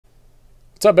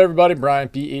What's up, everybody? Brian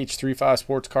BH35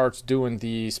 Sports Cards doing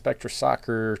the Spectra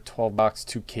Soccer 12-box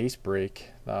 2-case break,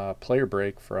 player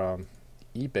break from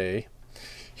eBay.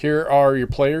 Here are your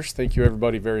players. Thank you,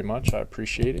 everybody, very much. I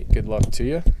appreciate it. Good luck to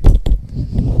you.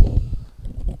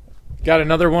 Got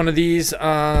another one of these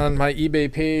on my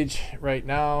eBay page right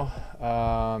now.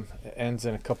 It ends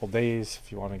in a couple days.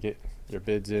 If you want to get your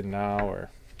bids in now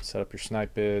or set up your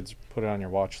snipe bids, put it on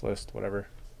your watch list, whatever.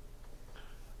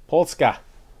 Polska.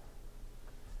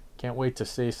 Can't wait to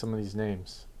say some of these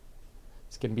names.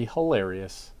 It's going to be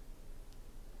hilarious.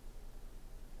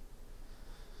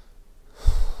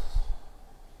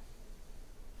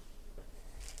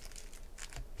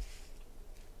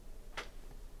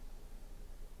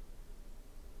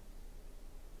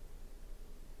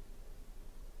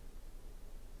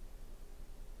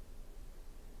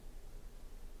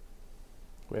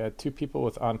 We had two people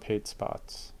with unpaid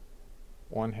spots.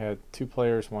 One had two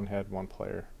players, one had one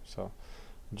player. So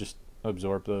just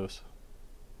absorb those.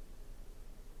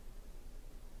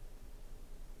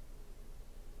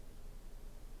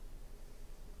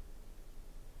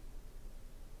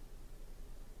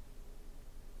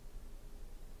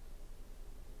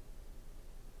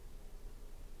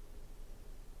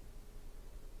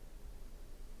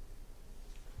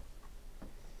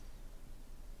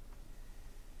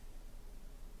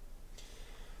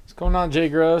 What's going on, Jay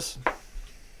Gross?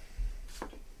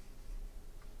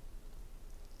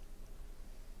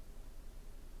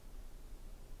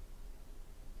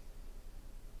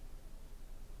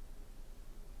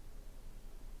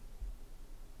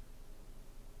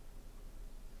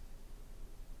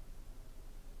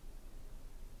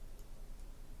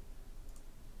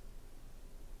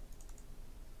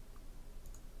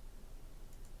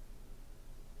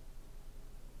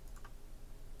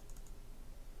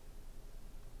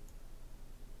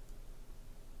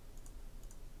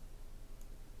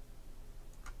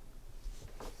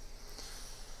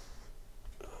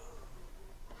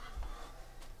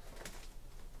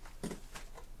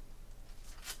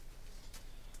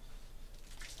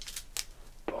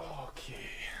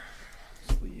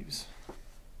 Sleeves.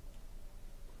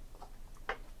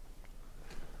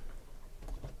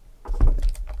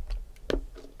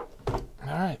 All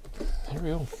right, here we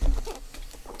go.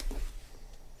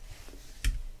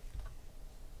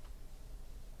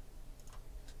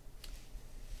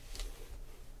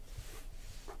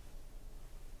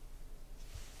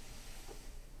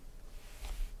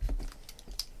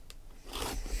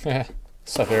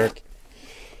 What's up, Eric?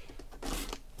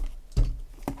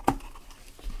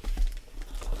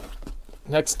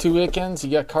 Next 2 weekends,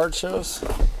 you got card shows.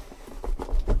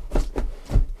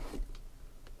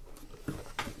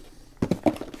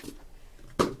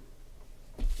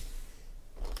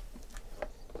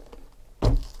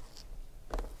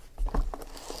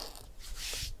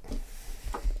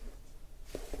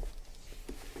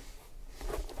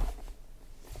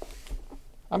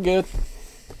 I'm good.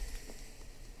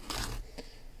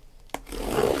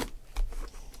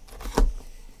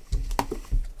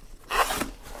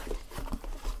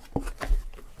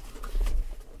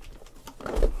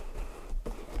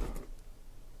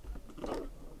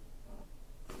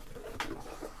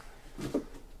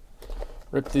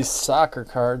 Rip these soccer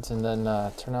cards and then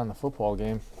turn on the football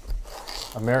game.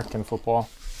 American football.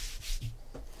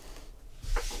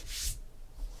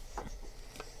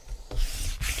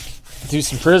 Do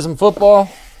some Prism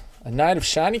football. A night of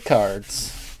shiny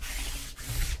cards.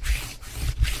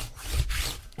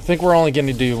 I think we're only going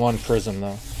to do one Prism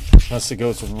though. Unless it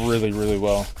goes really, really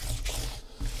well.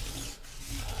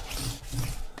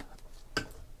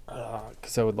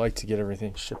 Because I would like to get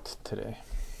everything shipped today.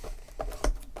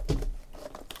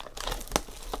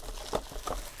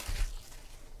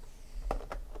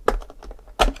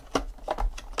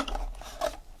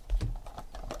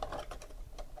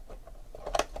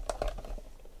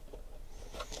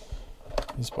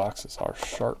 These boxes are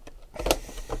sharp.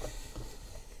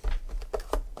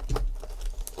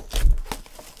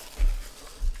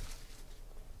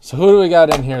 So who do we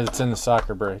got in here that's in the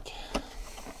soccer break?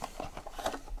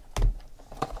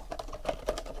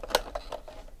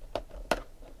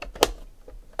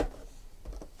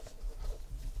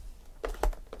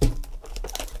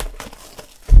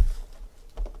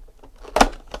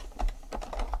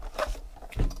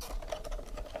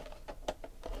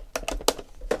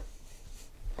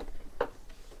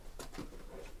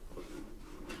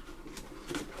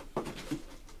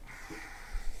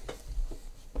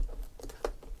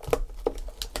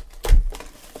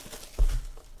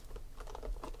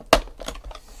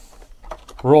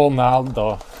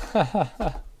 Ronaldo.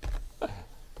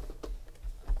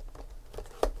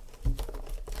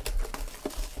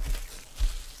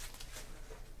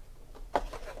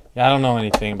 Yeah, I don't know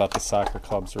anything about the soccer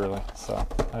clubs really, so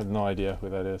I have no idea who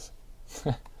that is.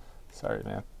 Sorry,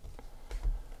 man.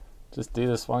 Just do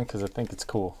this one because I think it's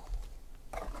cool.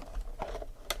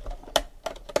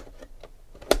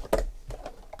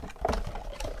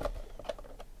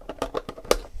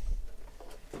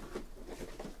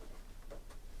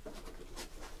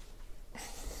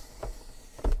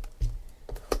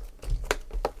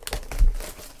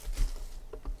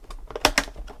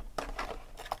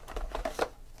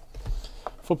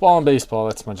 Football and baseball,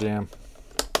 that's my jam.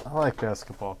 I like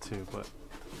basketball too, but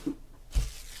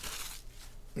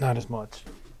not as much.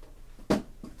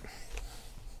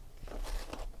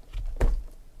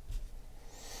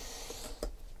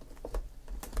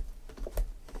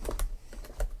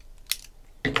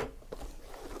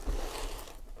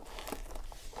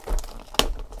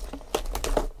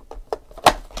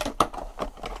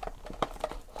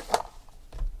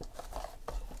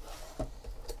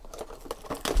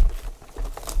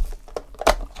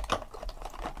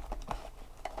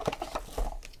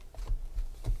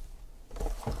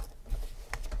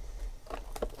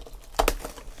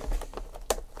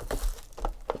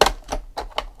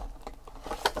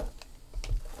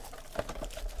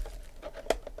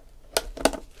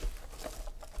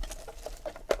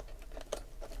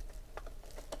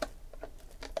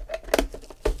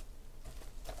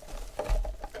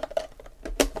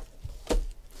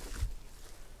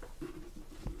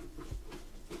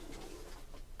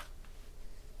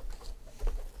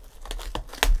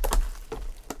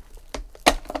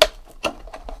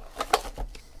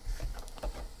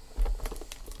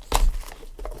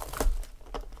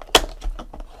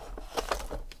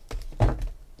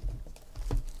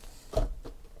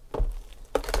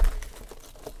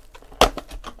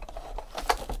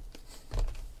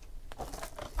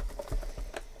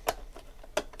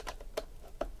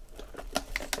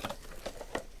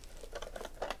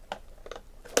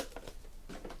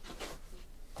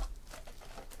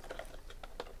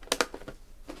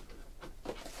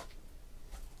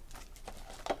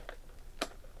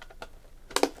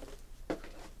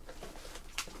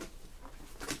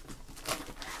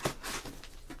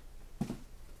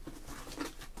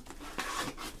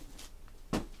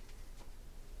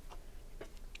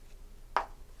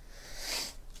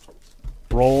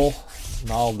 Roll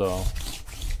Naldo.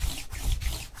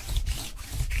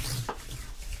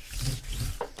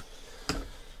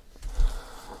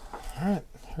 Alright,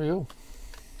 here we go.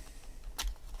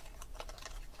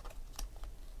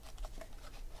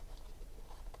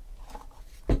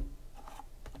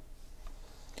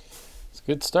 It's a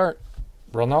good start.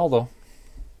 Ronaldo.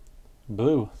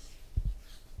 Blue.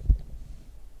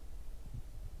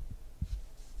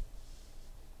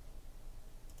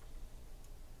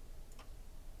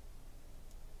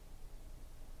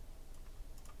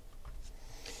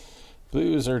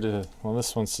 Blues are to, well,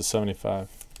 this one's to 75.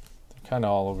 They're kind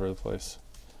of all over the place.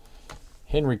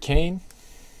 Henry Kane.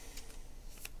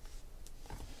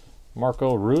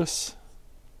 Marco Reus.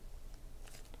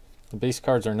 The base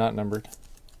cards are not numbered.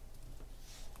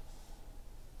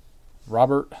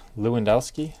 Robert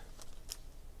Lewandowski.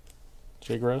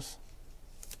 Jake Rose.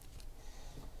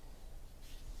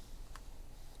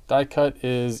 Die cut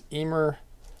is Emer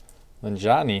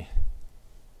Lanjani.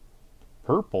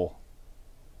 Purple.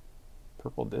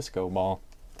 Purple disco ball.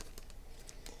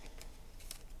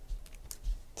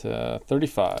 To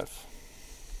 35.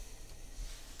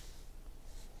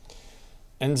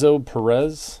 Enzo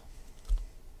Perez.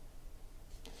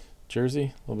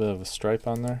 Jersey. A little bit of a stripe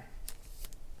on there.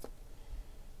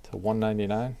 To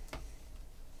 199.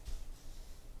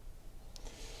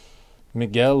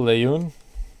 Miguel Leun.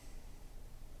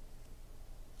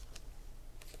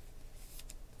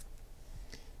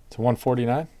 To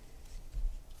 149.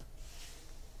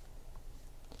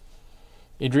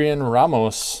 Adrian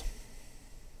Ramos.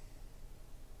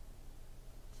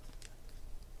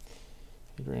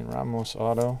 Adrian Ramos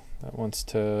auto. That one's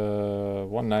to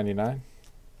 199.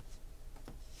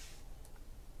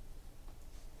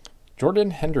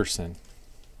 Jordan Henderson.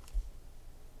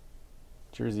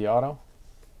 Jersey auto.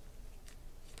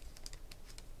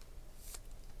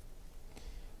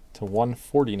 To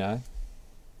 149.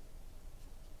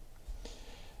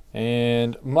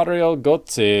 And Mario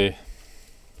Götze.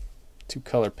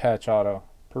 2-color patch auto.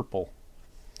 Purple.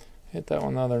 Hit that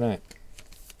one the other night.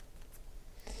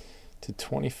 To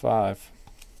 25.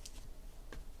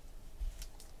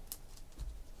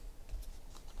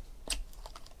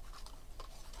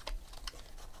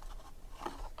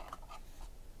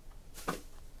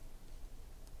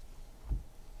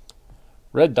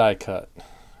 Red die cut.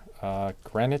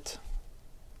 Granite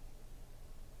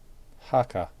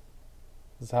Haka.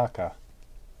 Zaka.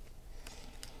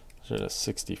 Should have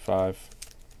 65.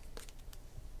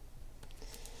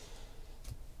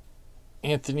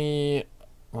 Anthony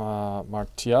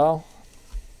Martial,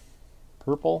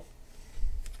 purple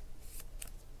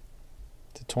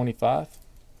to 25.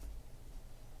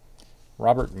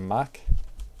 Robert Mack,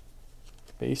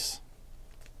 base.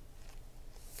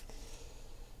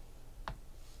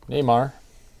 Neymar,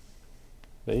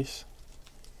 base.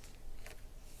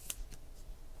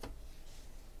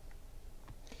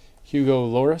 Hugo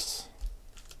Lloris,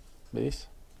 base.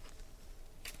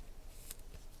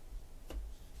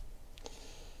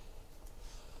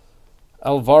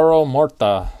 Alvaro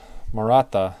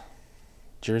Morata,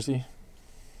 jersey.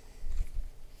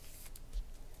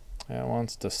 That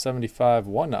one's to 75,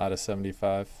 1 out of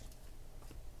 75.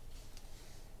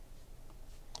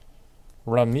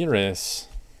 Ramirez.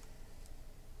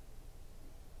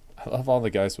 I love all the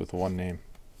guys with one name.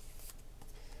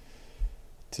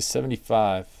 To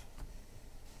 75.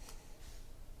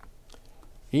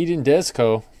 Eden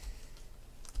Desco.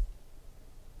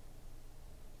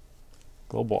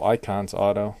 Global Icons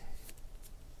auto.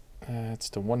 It's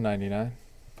to 199.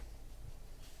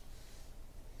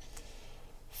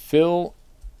 Phil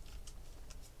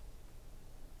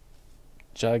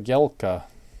Jagielka.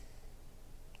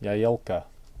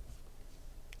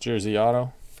 Jersey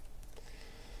auto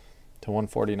to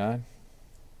 149.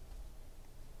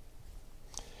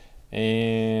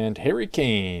 And Harry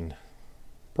Kane.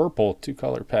 Purple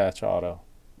 2-color patch auto.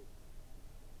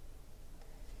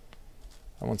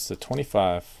 That one's to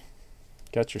 25.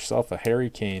 Got yourself a Harry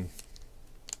Kane.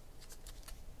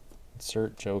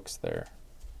 Insert jokes there.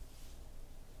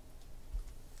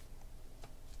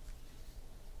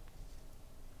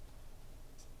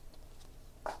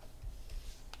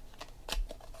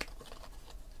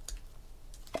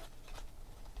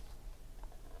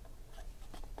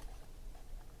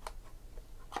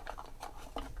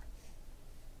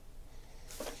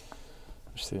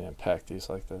 See, unpack these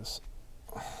like this.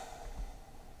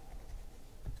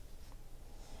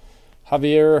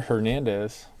 Javier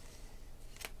Hernandez.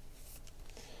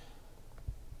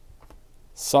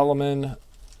 Solomon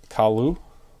Kalou.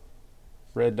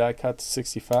 Red die cut to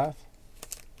 65.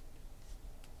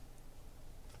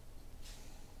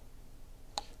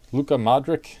 Luka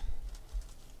Modric.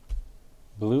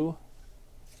 Blue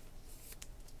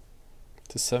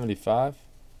to 75.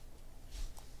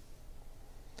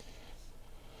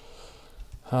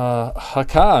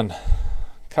 Hakan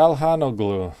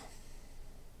Kalhanoglu.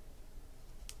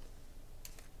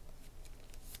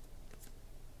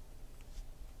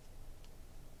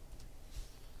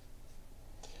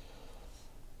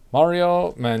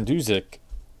 Mario Mandzukic.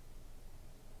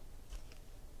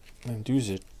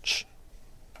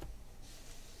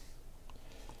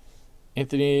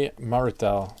 Anthony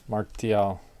Martial.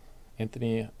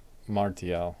 Anthony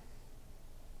Martial.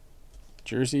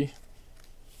 Jersey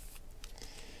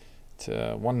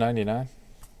to 199.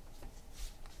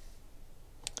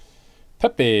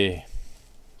 Pepe.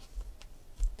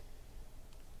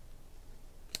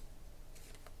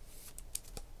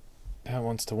 That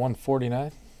one's to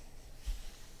 149.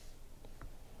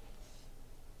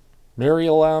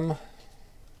 Miriam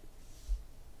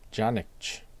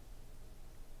Janic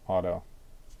auto.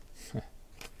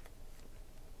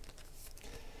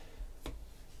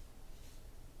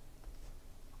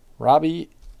 Robbie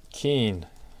Keane.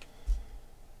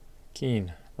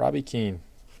 Robbie Keane.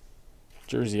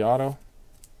 Jersey auto.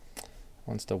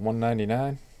 One's to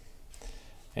 199.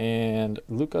 And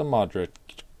Luka Modric.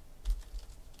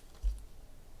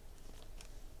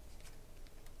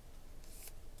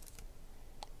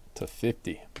 To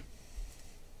 50.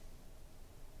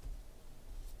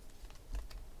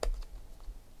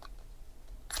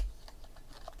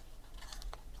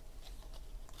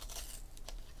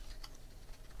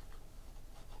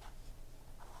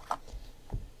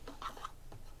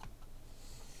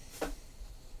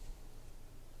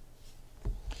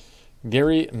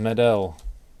 Gary Medel,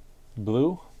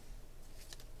 blue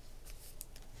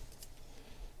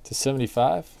to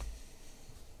 75.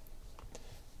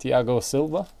 Thiago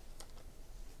Silva.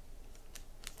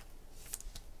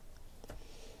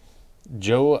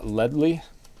 Joe Ledley.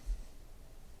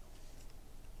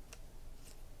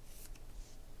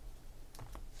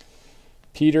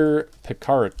 Peter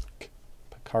Pekarik.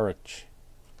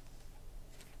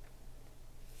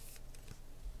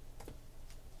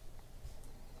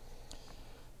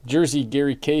 Jersey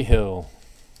Gary Cahill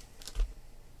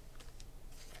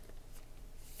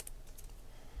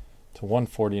to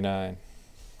 149.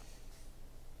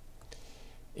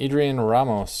 Adrian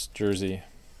Ramos jersey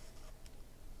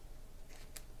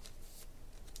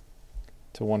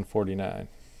to 149.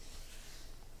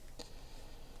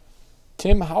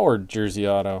 Tim Howard jersey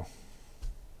auto.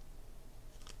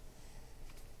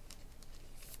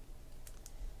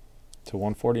 To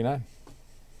 149.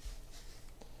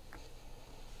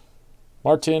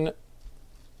 Martin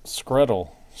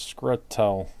Skrettel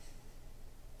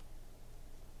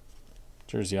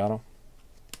jersey auto.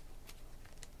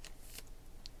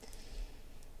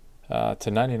 To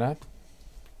 99.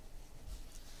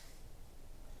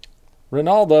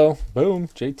 Ronaldo, boom,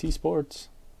 JT Sports.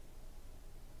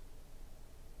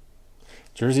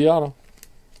 Jersey auto.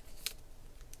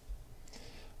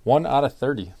 1 out of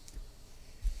 30.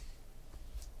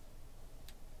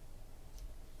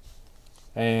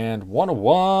 And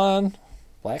 101,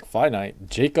 Black Finite,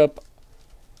 Jacob,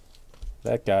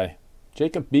 that guy,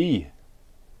 Jacob B,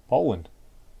 Poland.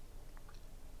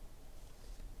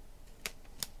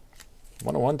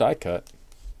 101 die cut.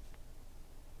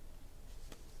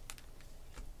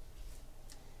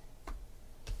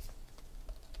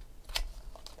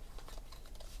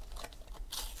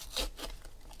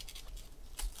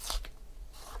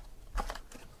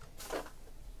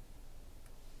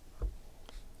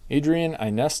 Adrian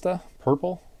Iniesta,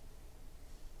 purple,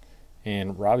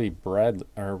 and Robbie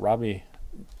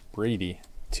Brady,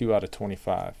 2 out of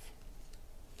 25.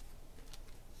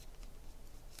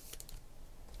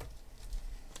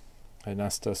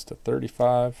 Iniesta's to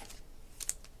 35.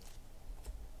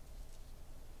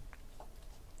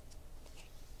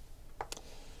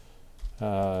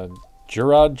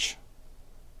 Juraj.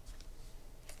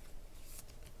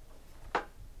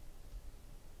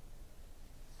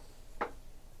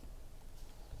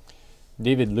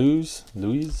 David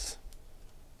Luiz.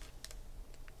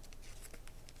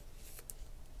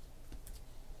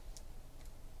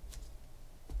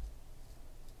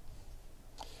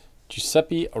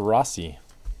 Giuseppe Rossi.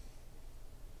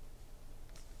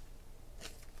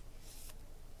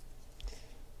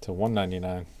 To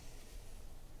 199.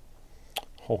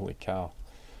 Holy cow.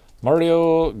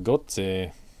 Mario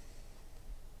Götze.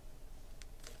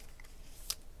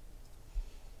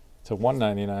 To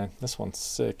 199. This one's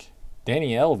sick.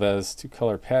 Danny Alves,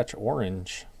 2-color patch,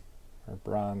 orange or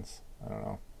bronze. I don't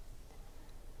know.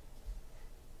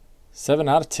 7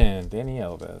 out of 10. Danny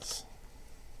Alves.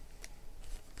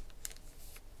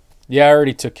 Yeah, I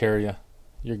already took care of you.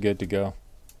 You're good to go.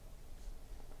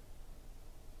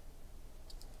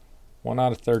 1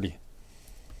 out of 30.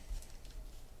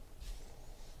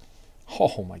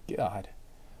 Oh my God.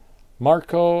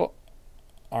 Marko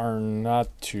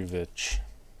Arnautovic.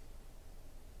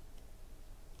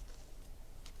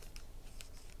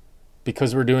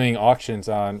 Because we're doing auctions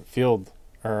on Field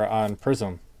or on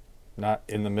Prism, not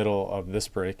in the middle of this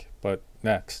break, but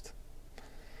next.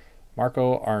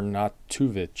 Marko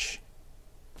Arnautovic.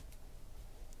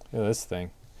 Look at this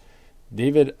thing.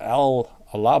 David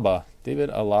Alaba. David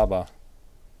Alaba.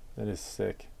 That is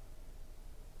sick.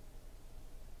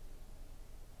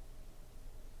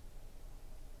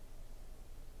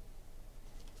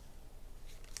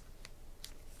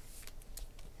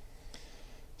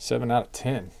 Seven out of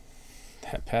 10.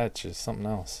 That patch is something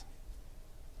else.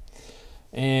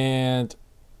 And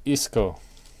Isco.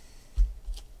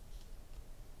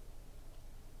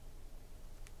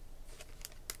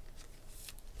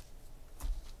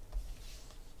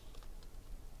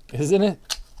 Isn't it?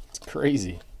 It's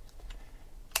crazy.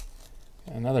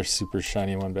 Another super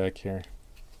shiny one back here.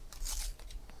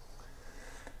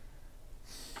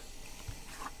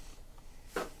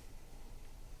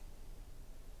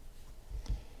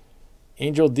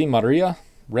 Angel Di Maria,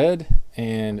 red,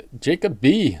 and Jacob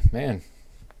B. Man,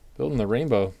 building the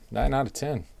rainbow. 9 out of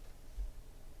 10.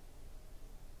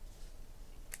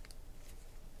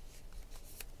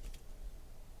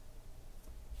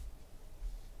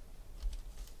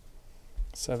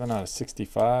 Seven out of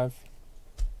 65.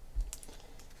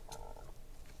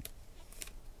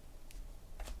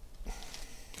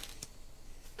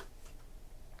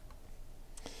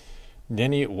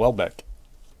 Denny Welbeck.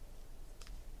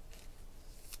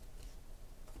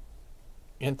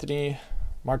 Anthony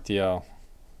Martial.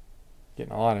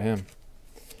 Getting a lot of him.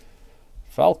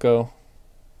 Falco.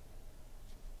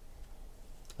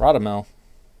 Radamel.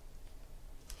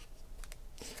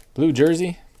 Blue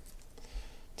jersey.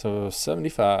 To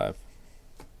 75.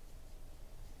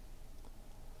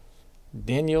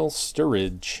 Daniel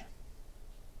Sturridge.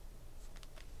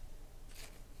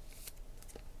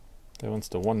 That one's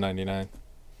to 199.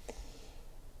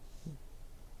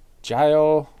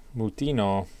 Gio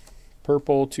Mutino.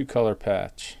 Purple 2-color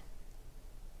patch.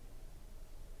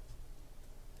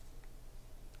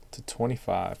 To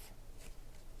 25.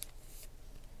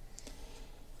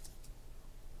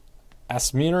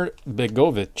 Asmir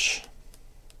Begovic.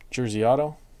 Jersey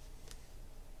auto.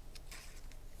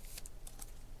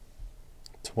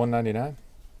 to 199.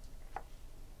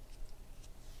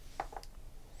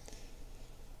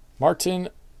 Martin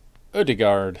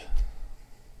Odegaard.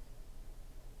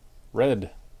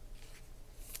 Red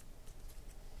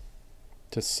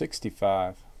to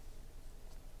 65.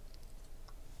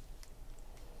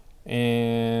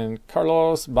 And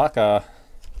Carlos Bacca.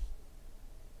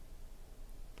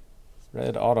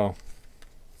 Red auto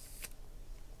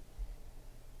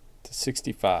to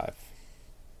 65.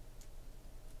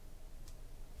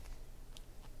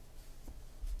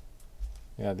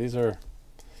 Yeah, these are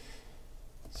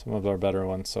some of our better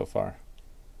ones so far.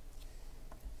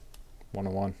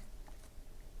 101.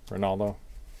 Ronaldo.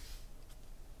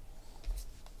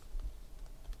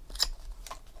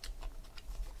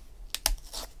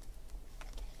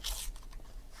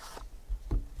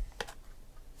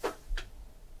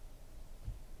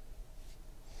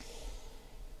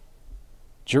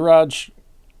 Juraj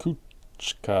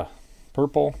Kuchka.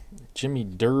 Purple. Jimmy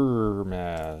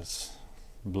Durmaz.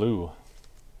 Blue.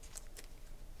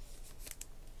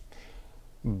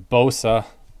 Bosa.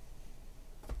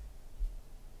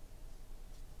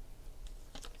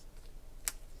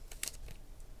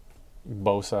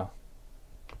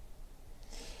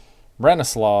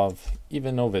 Branislav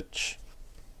Ivanovic.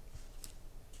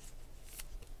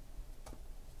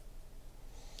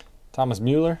 Thomas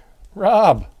Mueller.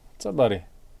 Rob, what's up, buddy?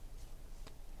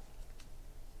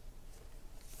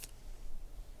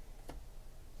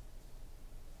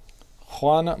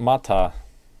 Juan Mata.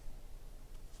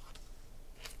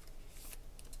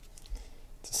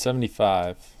 To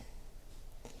 75.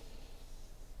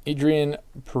 Adrian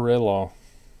Perillo.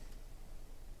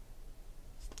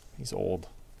 He's old.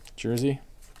 Jersey.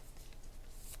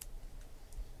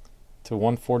 To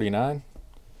 149.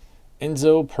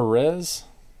 Enzo Perez.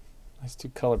 Nice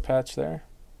two-color patch there.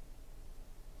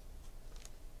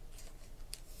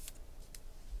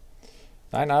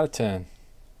 Nine out of 10.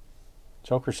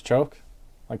 Joker's choke,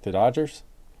 like the Dodgers.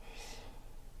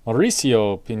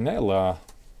 Mauricio Pinella.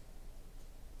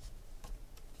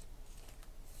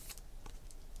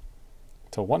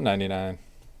 To 199.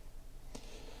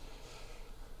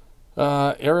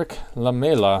 Eric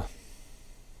Lamela.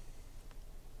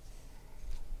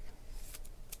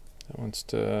 That one's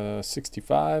to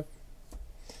 65.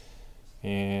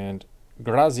 And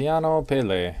Graziano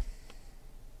Pele.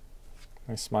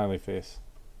 Nice smiley face.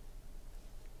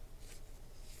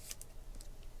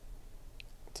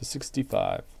 To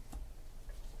 65.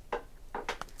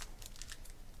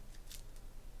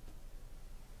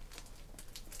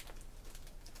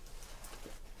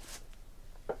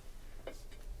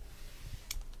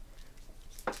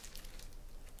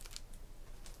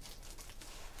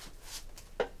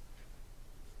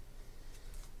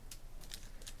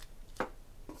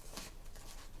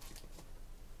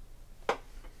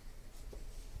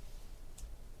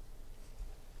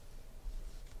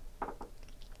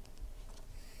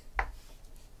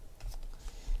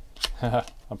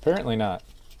 Apparently not.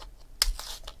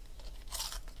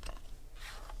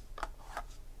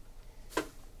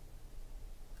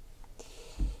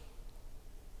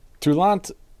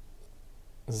 Toulant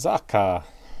Zaka.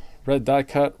 Red die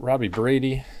cut. Robbie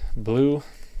Brady. Blue.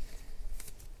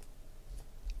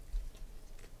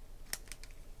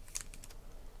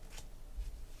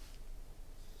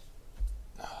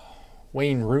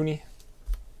 Wayne Rooney.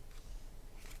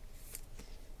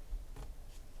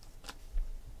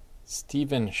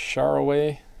 Stephen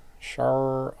Sharaway,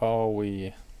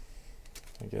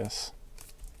 I guess.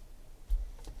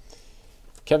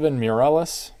 Kevin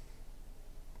Morales,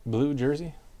 blue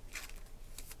jersey,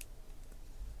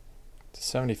 to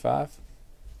 75.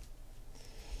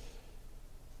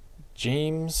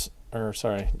 Jamie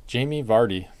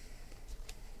Vardy.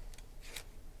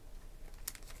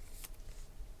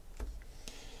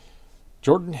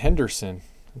 Jordan Henderson,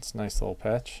 that's a nice little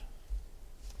patch.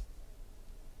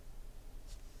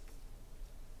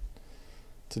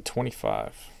 To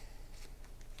 25.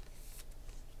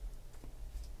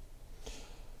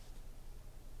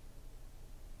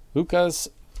 Lukas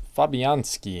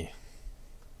Fabianski.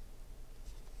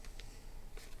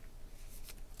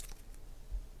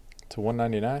 To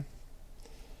 199.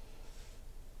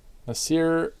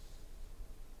 Nasir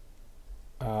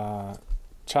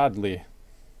Chadli.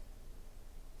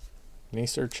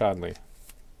 Nasir Chadli.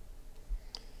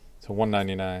 To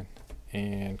 199.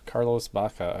 And Carlos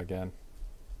Bacca again.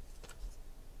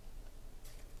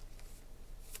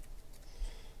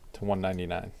 To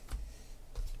 199.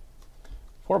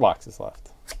 4 boxes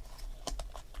left.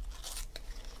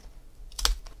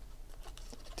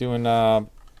 Doing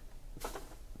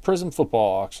Prism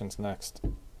football auctions next.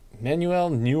 Manuel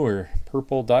Neuer,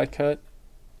 purple die cut,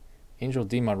 Angel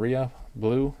Di Maria,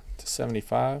 blue to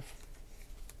 75.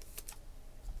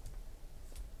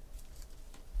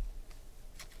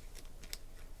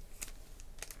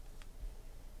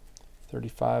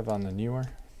 $35 on the newer.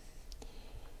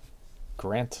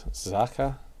 Grant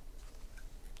Zaka.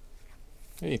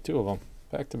 Hey, two of them,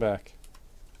 back to back.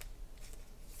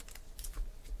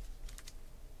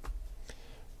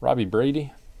 Robbie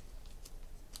Brady.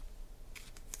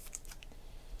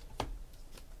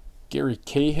 Gary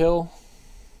Cahill.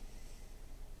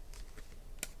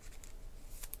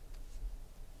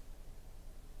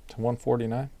 To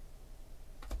 149.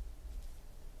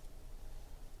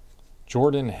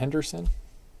 Jordan Henderson.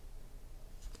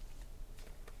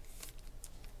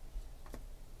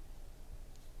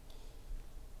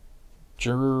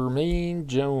 Jermaine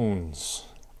Jones.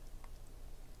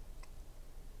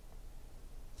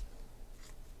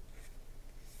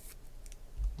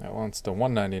 That one's to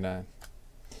 199.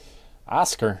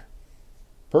 Oscar.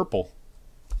 Purple.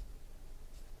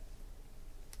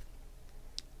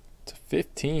 To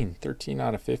 15. 13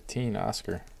 out of 15,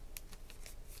 Oscar.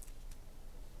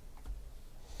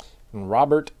 And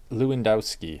Robert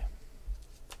Lewandowski.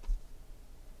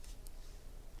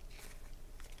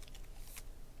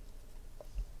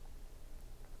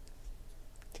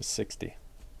 To 60.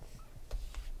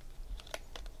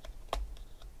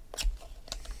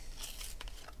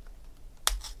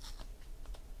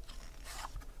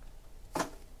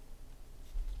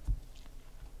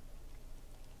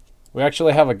 We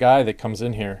actually have a guy that comes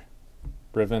in here,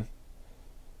 Briven.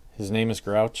 His name is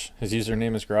Grouch. His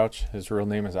username is Grouch. His real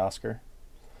name is Oscar.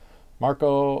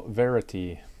 Marco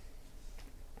Verity.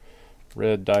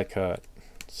 Red die cut.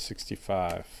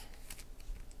 65.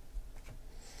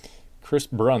 Chris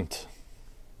Brunt.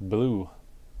 Blue.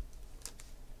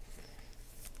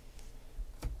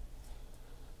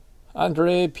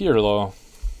 Andre Pirlo.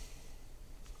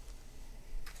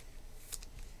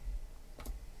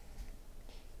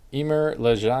 Emer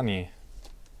Lejani.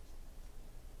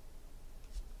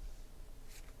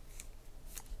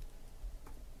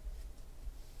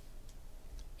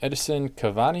 Edison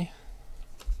Cavani.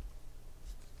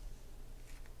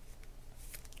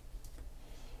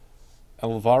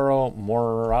 Alvaro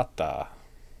Morata.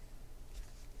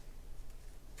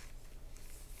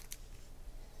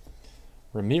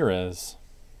 Ramirez.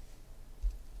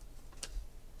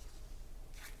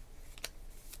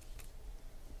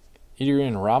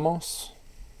 Adrian Ramos.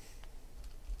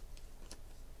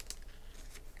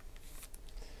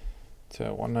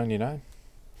 To 199.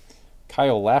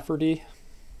 Kyle Lafferty.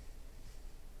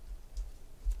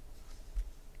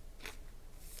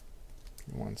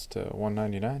 One's to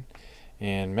 199.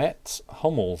 And Matt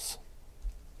Hummels.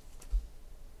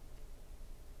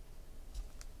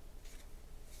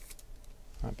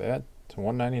 Not bad. To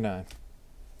 199.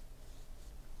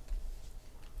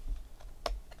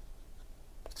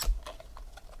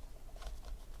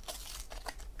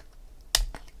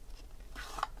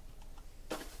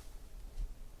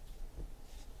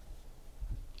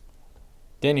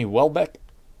 Danny Welbeck,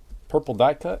 purple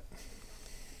die cut.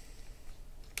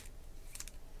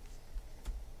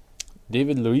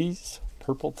 David Luiz,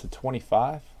 purple to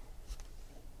 25.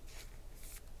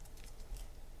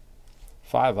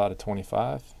 5 out of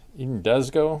 25. Eden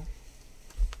Desgo.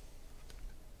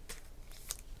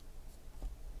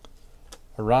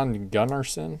 Aaron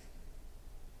Gunnarsson.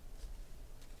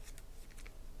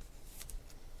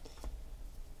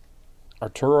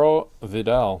 Arturo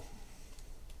Vidal.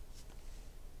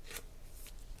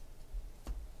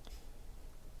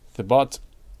 Thibaut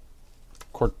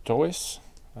Courtois.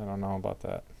 I don't know about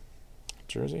that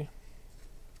jersey.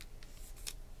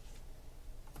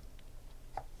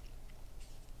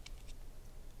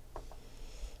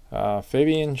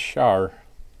 Fabian Schär.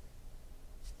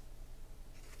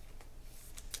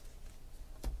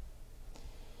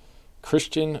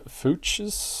 Christian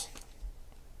Fuchs.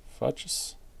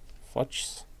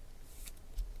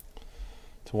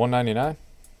 To 199.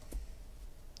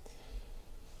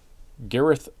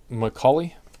 Gareth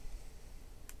McCauley.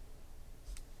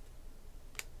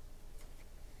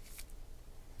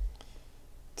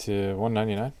 To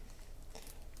 199.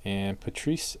 And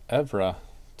Patrice Evra,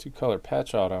 2-color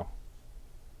patch auto.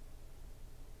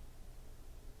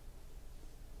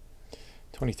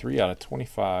 23 out of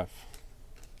 25.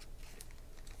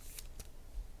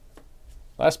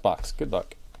 Last box. Good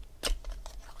luck.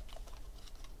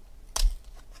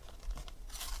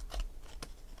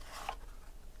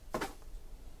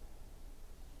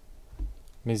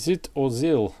 Mesut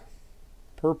Ozil,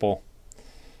 purple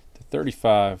to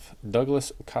 35.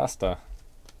 Douglas Costa,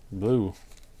 blue.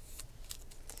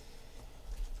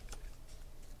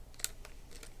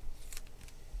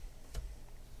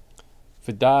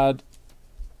 Vidad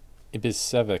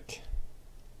Ibisevic.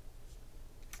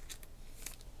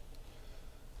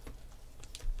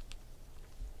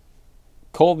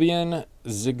 Kolbian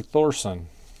Zigthorsson.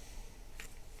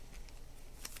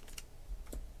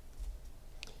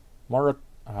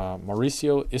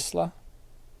 Mauricio Isla.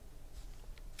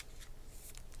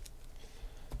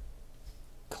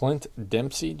 Clint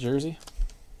Dempsey jersey.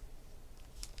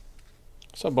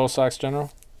 What's up, Bo Sox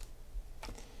General?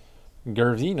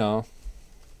 Gervino.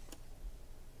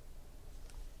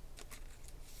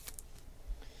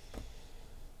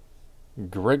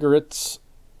 Gregoritz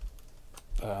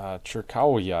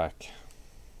Cherkawiak.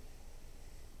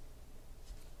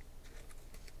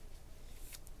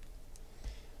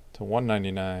 To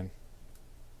 199.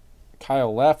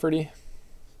 Kyle Lafferty.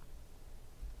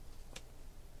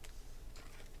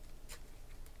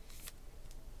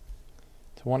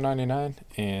 To 199.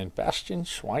 And Bastian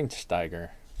Schweinsteiger.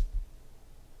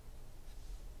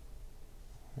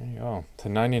 There you go. To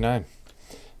 99.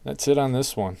 That's it on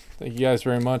this one. Thank you guys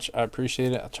very much. I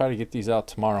appreciate it. I'll try to get these out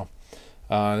tomorrow.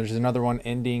 There's another one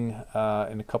ending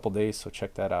in a couple days, so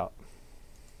check that out.